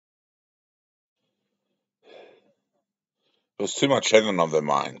There was too much heaven on their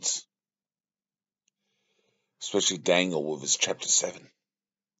minds, especially Daniel with his chapter 7.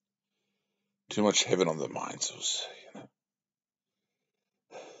 Too much heaven on their minds. It was,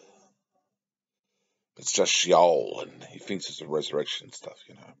 it's just Sheol, and he thinks it's a resurrection stuff,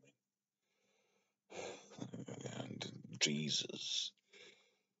 And Jesus,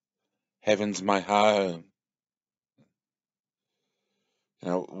 heaven's my home.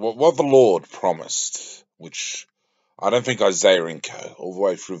 What the Lord promised, which I don't think Isaiah and Co, all the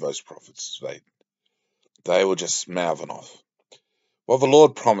way through those prophets, they were just mouthing off. What the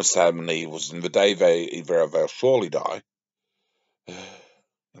Lord promised Adam and Eve was, in the day they'll surely die.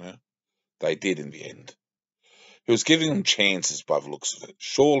 They did in the end. He was giving them chances by the looks of it.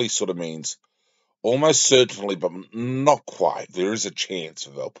 Surely sort of means almost certainly, but not quite. There is a chance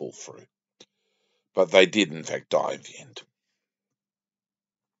that they'll pull through. But they did, in fact, die in the end.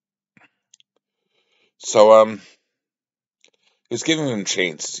 So, he was giving them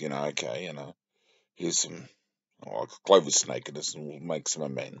chances, here's some, like a clover snake in us, and we'll make some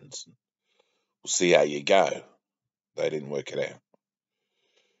amends. We'll see how you go. They didn't work it out.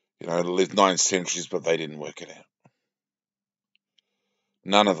 They lived 9 centuries, but they didn't work it out.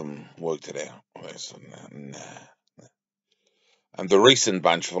 None of them worked it out. They said, nah. And the recent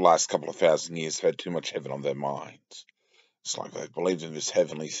bunch for the last couple of thousand years have had too much heaven on their minds. It's like they believed in this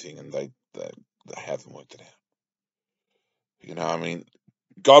heavenly thing, and they haven't worked it out.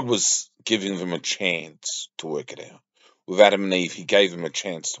 God was giving them a chance to work it out. With Adam and Eve, he gave them a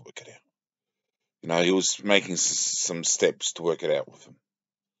chance to work it out. He was making some steps to work it out with them,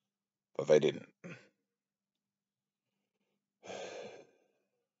 but they didn't.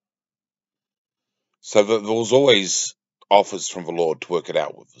 So there was always offers from the Lord to work it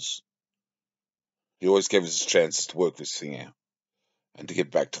out with us. He always gave us chances to work this thing out and to get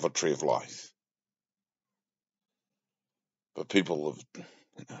back to the tree of life. But people have,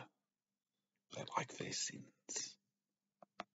 they like their sins.